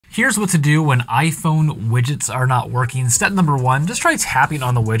Here's what to do when iPhone widgets are not working. Step number 1, just try tapping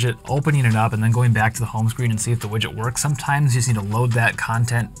on the widget, opening it up, and then going back to the home screen and see if the widget works. Sometimes you just need to load that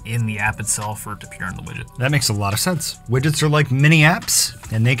content in the app itself for it to appear in the widget. That makes a lot of sense. Widgets are like mini apps,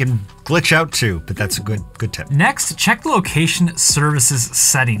 and they can glitch out too, but that's a good tip. Next, check the location services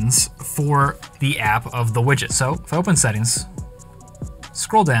settings for the app of the widget. So if I open settings,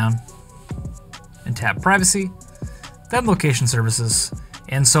 scroll down, and tap privacy, then location services.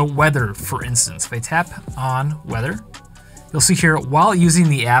 And so weather, for instance, if I tap on weather, you'll see here, while using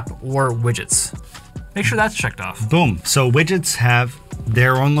the app or widgets. Make sure that's checked off. Boom. So widgets have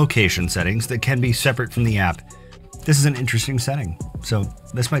their own location settings that can be separate from the app. This is an interesting setting, so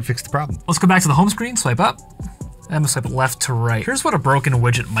this might fix the problem. Let's go back to the home screen, swipe up, and I'm gonna swipe left to right. Here's what a broken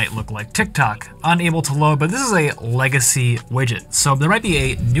widget might look like. TikTok, unable to load, but this is a legacy widget. So there might be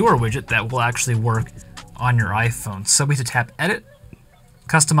a newer widget that will actually work on your iPhone. So we have to tap edit,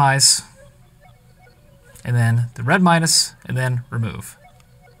 customize, and then the red minus, and then remove.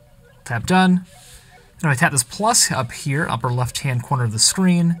 Tap done. And if I tap this plus up here, upper left-hand corner of the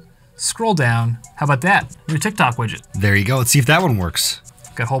screen, scroll down. How about that? New TikTok widget. There you go. Let's see if that one works.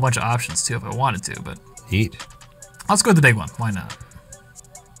 Got a whole bunch of options too if I wanted to, but Neat. Let's go with the big one. Why not?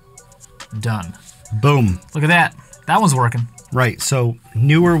 Done. Boom. Look at that. That one's working. Right. So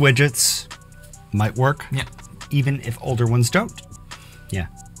newer widgets might work, Yeah. even if older ones don't. Yeah.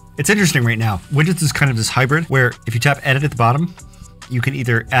 It's interesting right now. Widgets is kind of this hybrid where if you tap edit at the bottom, you can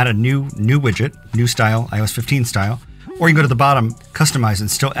either add a new widget, new style, iOS 15 style, or you can go to the bottom, customize, and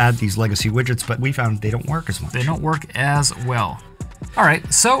still add these legacy widgets, but we found they don't work as much. They don't work as well. All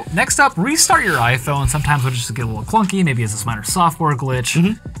right, so next up, restart your iPhone. Sometimes widgets get a little clunky, maybe it's a minor software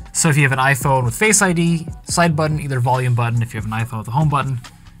glitch. So if you have an iPhone with Face ID, side button, either volume button. If you have an iPhone with a home button,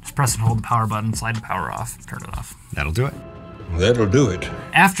 just press and hold the power button, slide the power off, turn it off. That'll do it. That'll do it.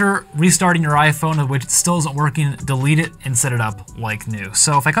 After restarting your iPhone, the widget still isn't working, delete it and set it up like new.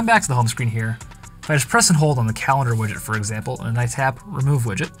 So if I come back to the home screen here, if I just press and hold on the calendar widget, for example, and I tap remove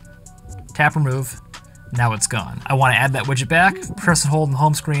widget, tap remove, now it's gone. I want to add that widget back, press and hold on the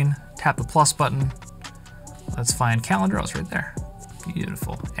home screen, tap the plus button. Let's find calendar, oh, it's right there.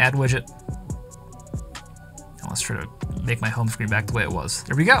 Beautiful. Add widget. And let's try to make my home screen back the way it was.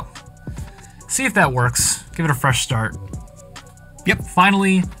 There we go. See if that works. Give it a fresh start. Yep.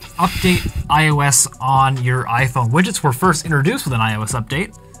 Finally, update iOS on your iPhone. Widgets were first introduced with an iOS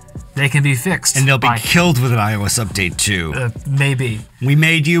update. They can be fixed. And they'll be killed with an iOS update too. Maybe. We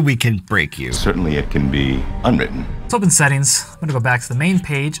made you, we can break you. Certainly it can be unwritten. Let's open settings. I'm gonna go back to the main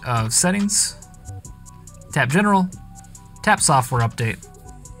page of settings. Tap general, tap software update.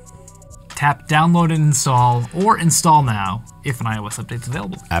 Tap download and install, or install now if an iOS update's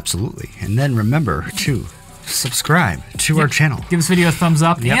available. Absolutely. And then remember to subscribe to our channel. Give this video a thumbs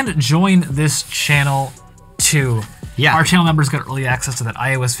up and join this channel too. Yeah. Our channel members got early access to that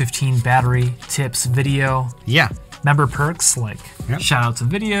iOS 15 battery tips video. Yeah. Member perks like shout outs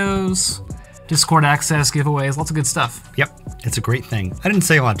and videos, Discord access, giveaways, lots of good stuff. Yep. It's a great thing. I didn't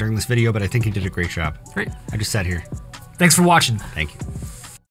say a lot during this video, but I think you did a great job. Great. I just sat here. Thanks for watching. Thank you.